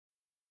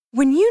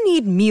When you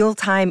need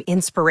mealtime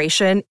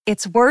inspiration,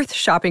 it's worth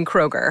shopping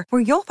Kroger,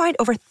 where you'll find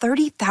over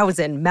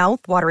 30,000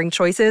 mouth-watering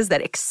choices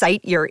that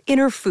excite your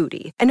inner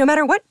foodie. And no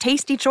matter what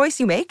tasty choice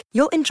you make,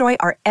 you'll enjoy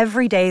our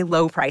everyday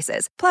low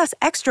prices, plus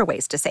extra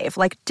ways to save,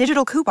 like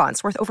digital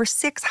coupons worth over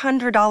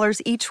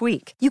 $600 each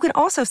week. You can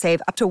also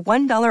save up to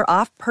 $1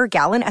 off per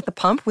gallon at the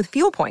pump with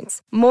fuel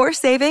points. More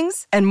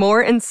savings and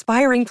more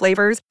inspiring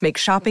flavors make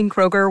shopping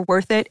Kroger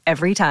worth it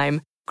every time.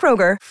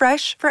 Kroger,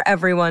 fresh for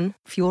everyone.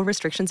 Fuel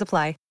restrictions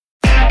apply.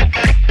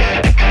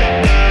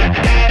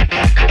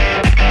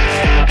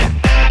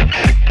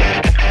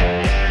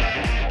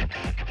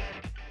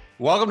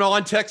 Welcome to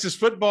On Texas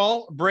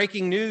Football.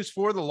 Breaking news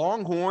for the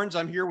Longhorns.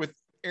 I'm here with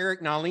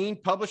Eric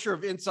Nahlin, publisher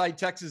of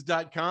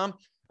InsideTexas.com.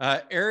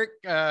 Eric,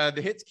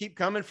 the hits keep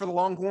coming for the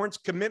Longhorns.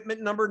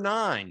 Commitment number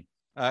 9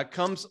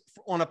 comes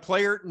on a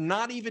player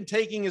not even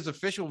taking his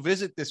official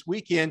visit this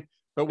weekend,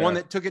 but one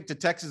that took it to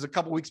Texas a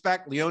couple weeks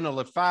back, Liona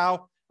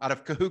Lefau out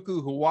of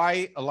Kahuku,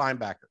 Hawaii, a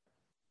linebacker.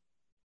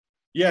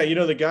 Yeah, you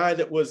know, the guy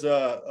that was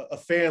a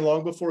fan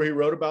long before he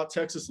wrote about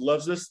Texas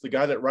loves this. The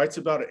guy that writes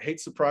about it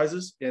hates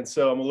surprises. And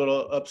so I'm a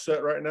little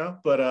upset right now.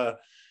 But,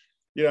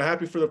 you know,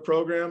 happy for the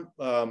program.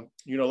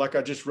 You know, like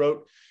I just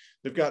wrote,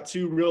 they've got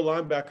 2 real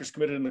linebackers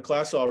committed in the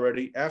class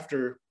already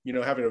after, you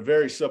know, having a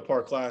very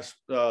subpar class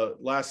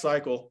last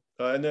cycle.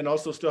 And then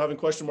also still having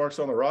question marks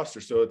on the roster.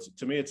 So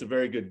to me, it's a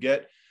very good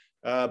get.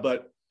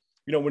 But,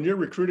 you know, when you're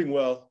recruiting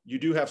well, you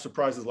do have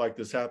surprises like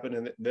this happen.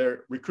 And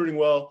they're recruiting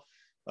well.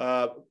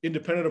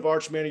 Independent of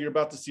Arch Manning, you're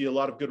about to see a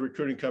lot of good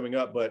recruiting coming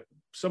up, but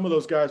some of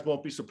those guys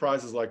won't be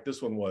surprises like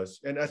this one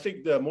was. And I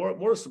think the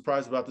more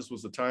surprised about this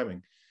was the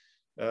timing.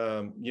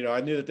 You know,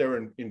 I knew that they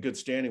were in good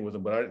standing with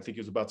him, but I didn't think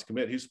he was about to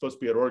commit. He was supposed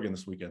to be at Oregon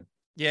this weekend.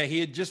 Yeah, he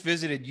had just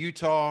visited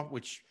Utah,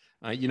 which,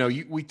 you know,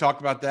 we talked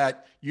about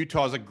that.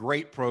 Utah is a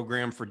great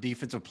program for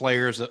defensive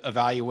players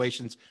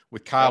evaluations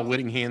with Kyle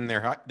Whittingham,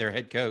 their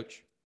head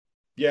coach.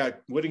 Yeah,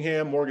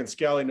 Whittingham, Morgan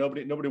Scalley,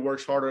 nobody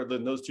works harder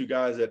than those 2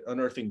 guys at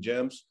unearthing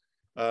gems.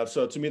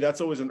 So to me, that's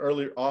always an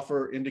early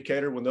offer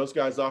indicator. When those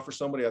guys offer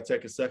somebody, I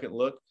take a second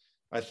look.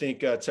 I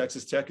think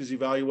Texas Tech is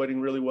evaluating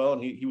really well,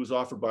 and he was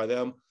offered by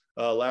them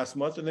last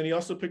month. And then he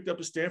also picked up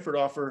a Stanford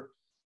offer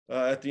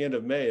at the end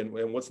of May. And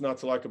what's not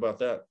to like about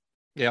that?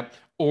 Yep.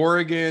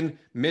 Oregon,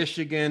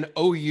 Michigan,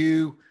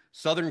 OU,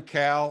 Southern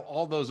Cal,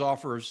 all those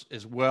offers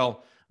as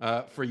well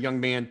for a young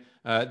man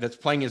that's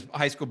playing his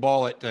high school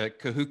ball at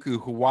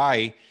Kahuku,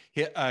 Hawaii.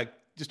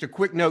 Just a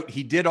quick note,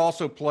 he did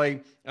also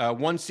play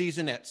 1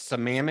 season at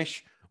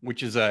Sammamish,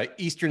 which is a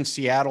eastern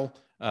Seattle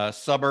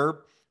suburb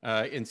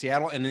in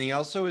Seattle. And then he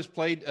also has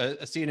played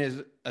a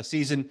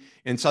season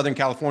in Southern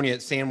California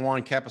at San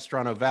Juan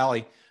Capistrano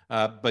Valley.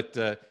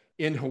 But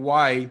in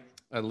Hawaii,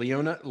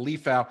 Liona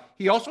Lefau,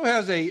 he also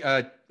has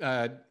a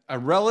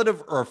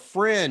relative or a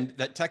friend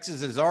that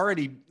Texas has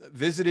already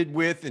visited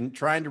with and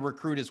trying to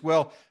recruit as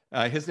well.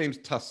 His name's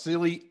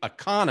Tassili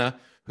Akana,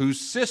 whose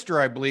sister,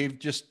 I believe,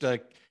 just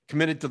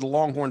committed to the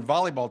Longhorn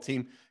volleyball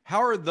team.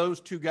 How are those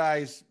 2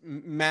 guys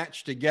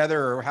matched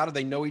together, or how do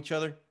they know each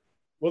other?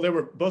 Well, they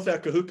were both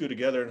at Kahuku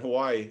together in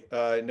Hawaii.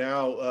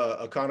 Now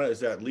Akana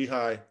is at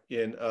Lehigh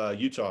in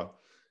Utah.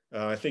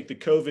 I think the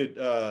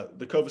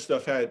COVID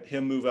stuff had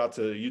him move out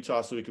to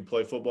Utah so he could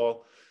play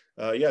football.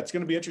 Yeah, it's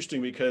going to be interesting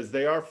because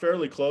they are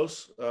fairly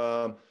close.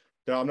 Now,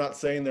 I'm not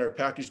saying they're a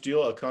package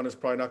deal. Akana's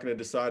probably not going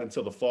to decide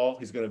until the fall.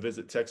 He's going to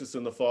visit Texas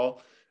in the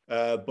fall.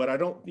 But I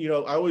don't, you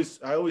know, I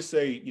always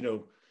say, you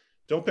know,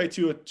 don't pay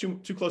too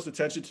close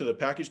attention to the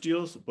package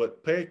deals,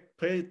 but pay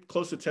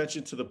close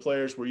attention to the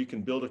players where you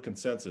can build a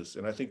consensus.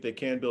 And I think they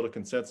can build a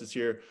consensus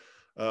here.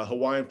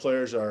 Hawaiian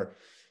players are,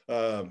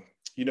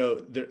 you know,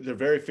 they're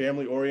very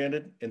family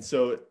oriented. And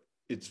so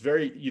it's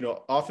very, you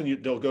know, often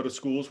they'll go to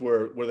schools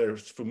where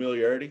there's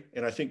familiarity.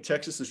 And I think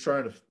Texas is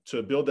trying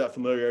to build that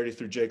familiarity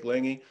through Jake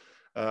Lange.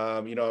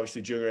 You know,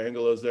 obviously Junior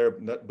Angelo's there,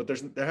 but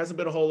there hasn't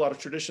been a whole lot of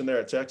tradition there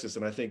at Texas.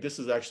 And I think this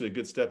is actually a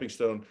good stepping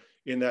stone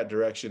in that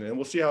direction. And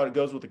we'll see how it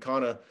goes with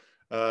Akana.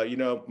 You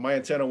know, my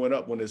antenna went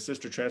up when his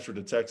sister transferred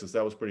to Texas.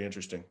 That was pretty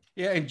interesting.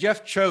 Yeah, and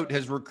Jeff Choate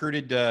has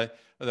recruited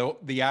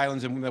the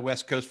islands and the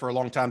West Coast for a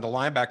long time, the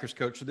linebackers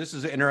coach. So this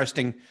is an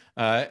interesting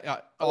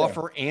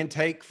offer and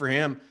take for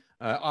him.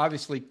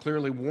 Obviously,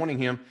 clearly wanting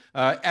him.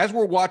 As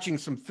we're watching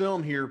some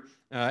film here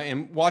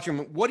and watching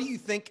him, what do you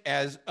think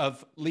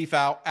of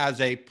Lefau as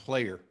a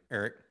player,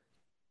 Eric?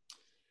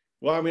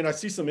 Well, I mean, I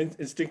see some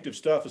instinctive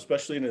stuff,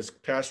 especially in his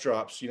pass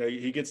drops. You know,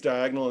 he gets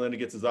diagonal and then he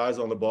gets his eyes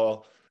on the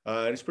ball.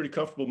 And he's pretty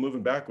comfortable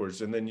moving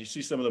backwards. And then you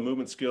see some of the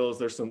movement skills.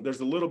 There's a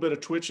little bit of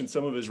twitch in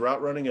some of his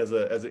route running as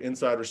an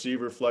inside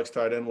receiver, flex,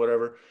 tight end,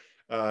 whatever.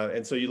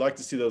 And so you like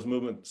to see those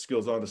movement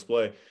skills on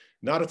display.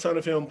 Not a ton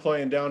of him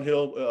playing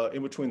downhill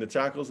in between the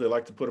tackles. They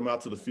like to put him out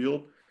to the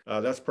field.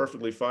 That's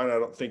perfectly fine. I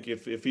don't think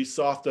if he's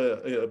soft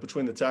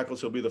between the tackles,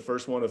 he'll be the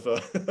first one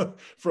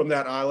from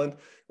that island.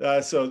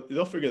 So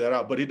they'll figure that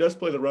out. But he does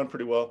play the run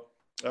pretty well.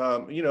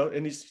 You know,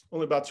 and he's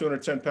only about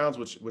 210 pounds,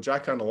 which I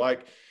kind of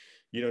like.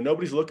 You know,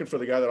 nobody's looking for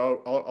the guy that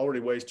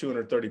already weighs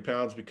 230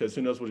 pounds because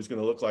who knows what he's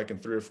going to look like in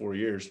 3 or 4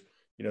 years.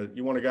 You know,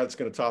 you want a guy that's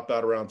going to top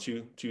out around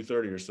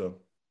 230 or so.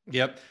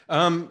 Yep.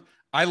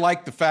 I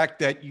like the fact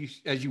that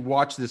as you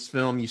watch this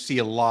film, you see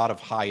a lot of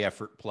high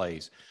effort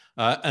plays,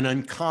 an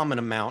uncommon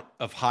amount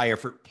of high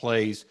effort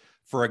plays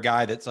for a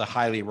guy that's a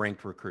highly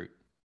ranked recruit.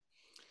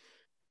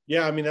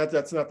 Yeah, I mean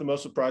that's not the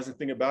most surprising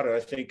thing about it. I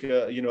think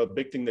a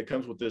big thing that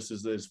comes with this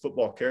is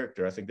football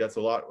character. I think that's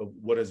a lot of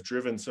what has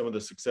driven some of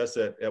the success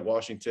at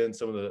Washington.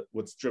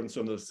 What's driven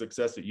some of the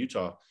success at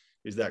Utah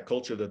is that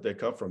culture that they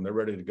come from. They're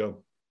ready to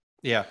go.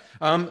 Yeah.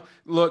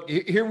 Look,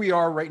 here we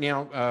are right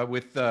now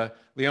with Liona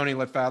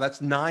Lefau. That's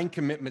 9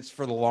 commitments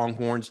for the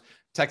Longhorns.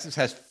 Texas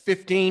has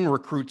 15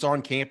 recruits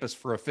on campus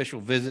for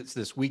official visits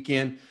this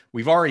weekend.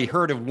 We've already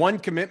heard of 1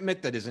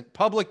 commitment that isn't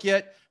public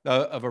yet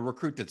of a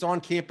recruit that's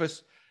on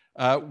campus.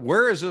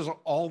 Where is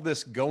all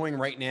this going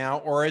right now?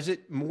 Or is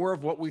it more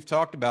of what we've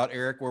talked about,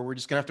 Eric, where we're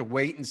just going to have to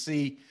wait and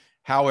see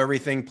how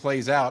everything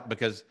plays out?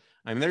 Because,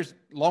 I mean,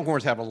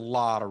 Longhorns have a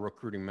lot of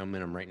recruiting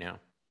momentum right now.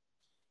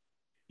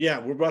 Yeah,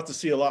 we're about to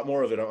see a lot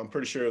more of it. I'm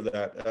pretty sure of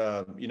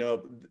that.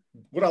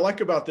 What I like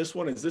about this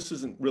one is this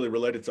isn't really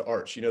related to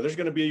Arch. There's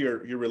going to be your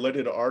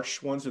related to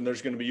Arch ones, and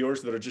there's going to be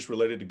yours that are just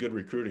related to good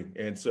recruiting.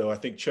 And so I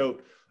think Choate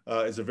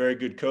is a very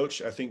good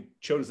coach. I think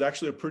Choate is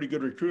actually a pretty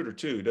good recruiter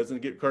too. He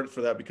doesn't get credit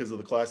for that because of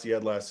the class he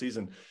had last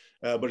season,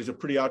 but he's a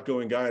pretty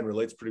outgoing guy and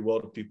relates pretty well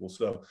to people.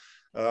 So,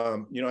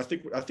 I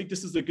think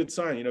this is a good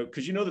sign.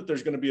 Because that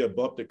there's going to be a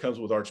bump that comes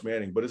with Arch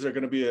Manning, but is there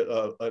going to be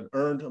an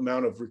earned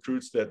amount of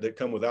recruits that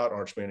come without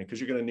Arch Manning? Because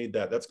you're going to need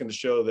that. That's going to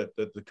show that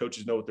the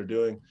coaches know what they're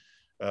doing,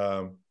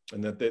 and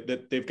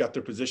that they've got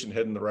their position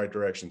heading in the right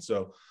direction.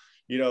 So,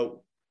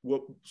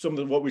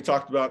 what we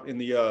talked about in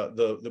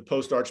the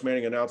post Arch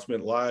Manning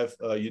announcement live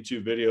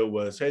YouTube video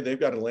was, hey, they've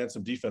got to land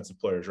some defensive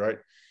players, right?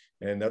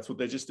 And that's what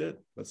they just did.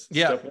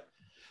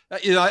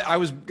 I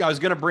was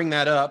going to bring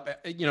that up.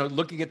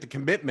 Looking at the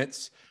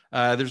commitments,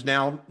 there's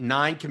now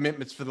 9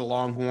 commitments for the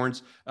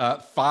Longhorns,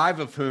 5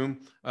 of whom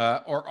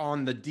are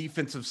on the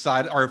defensive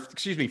side,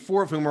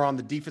 4 of whom are on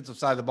the defensive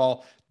side of the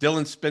ball.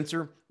 Dylan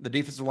Spencer, the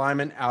defensive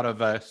lineman out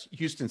of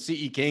Houston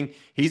C.E. King,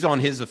 he's on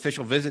his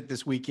official visit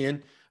this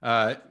weekend.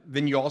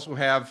 Then you also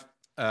have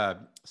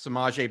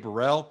Samaje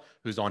Burrell,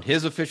 who's on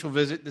his official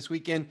visit this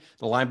weekend,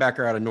 the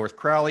linebacker out of North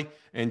Crowley,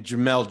 and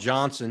Jamel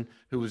Johnson,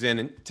 who was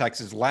in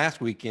Texas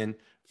last weekend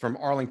from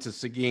Arlington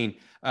Seguin.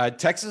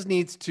 Texas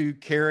needs to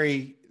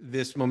carry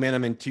this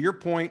momentum, and to your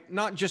point,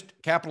 not just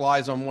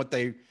capitalize on what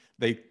they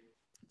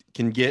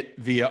can get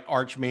via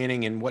Arch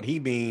Manning and what he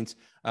means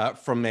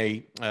from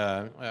a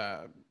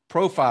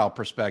profile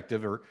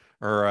perspective, or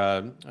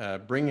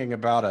bringing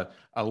about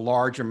a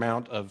large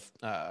amount of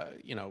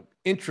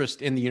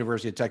interest in the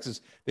University of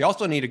Texas. They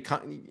also need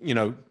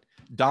to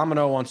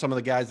domino on some of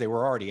the guys they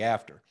were already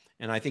after.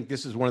 And I think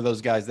this is one of those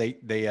guys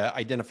they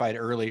identified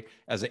early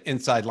as an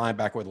inside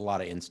linebacker with a lot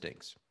of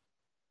instincts.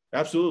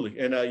 Absolutely.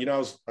 And,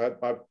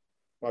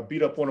 I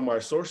beat up one of my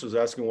sources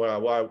asking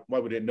why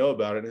we didn't know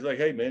about it. And he's like,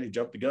 hey, man, he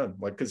jumped the gun.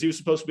 Because he was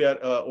supposed to be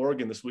at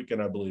Oregon this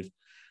weekend, I believe.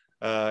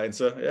 And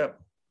so,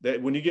 yeah,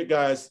 when you get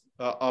guys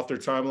off their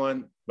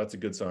timeline, that's a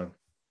good sign.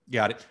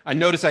 Got it. I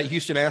noticed that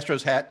Houston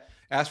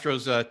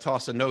Astros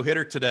tossed a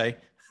no-hitter today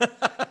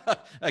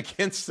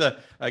against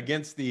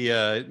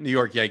the New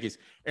York Yankees.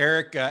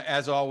 Eric,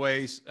 as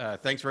always,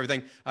 thanks for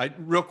everything.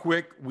 Real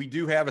quick, we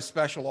do have a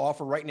special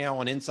offer right now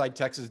on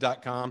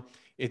InsideTexas.com.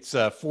 It's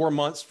 4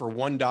 months for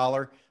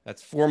 $1.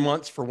 That's 4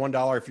 months for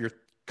 $1. If you're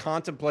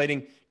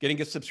contemplating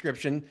getting a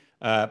subscription,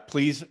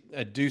 please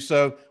do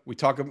so. We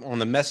talk on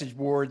the message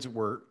boards.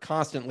 We're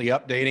constantly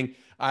updating.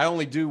 I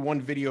only do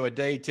 1 video a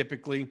day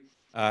typically,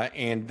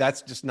 and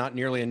that's just not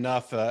nearly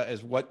enough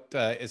as what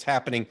is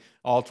happening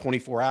all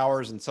 24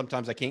 hours. And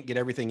sometimes I can't get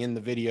everything in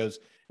the videos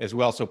as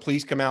well. So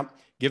please come out,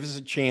 give us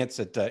a chance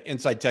at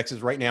Inside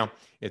Texas right now.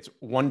 It's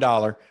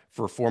 $1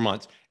 for 4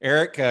 months.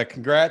 Eric,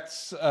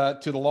 congrats to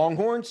the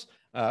Longhorns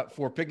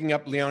for picking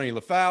up Liona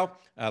Lefau,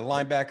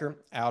 linebacker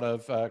out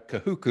of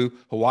Kahuku,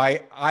 Hawaii.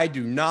 I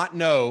do not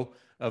know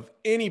of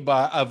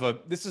anybody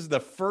this is the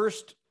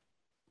first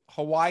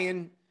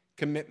Hawaiian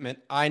commitment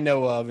I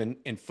know of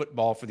in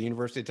football for the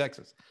University of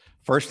Texas.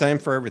 First time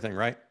for everything,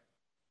 right?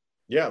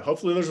 Yeah,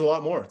 hopefully there's a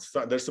lot more.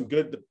 There's some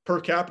good per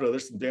capita.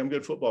 There's some damn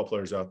good football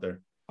players out there.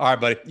 All right,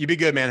 buddy. You be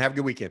good, man. Have a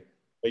good weekend.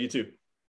 Hey, you too.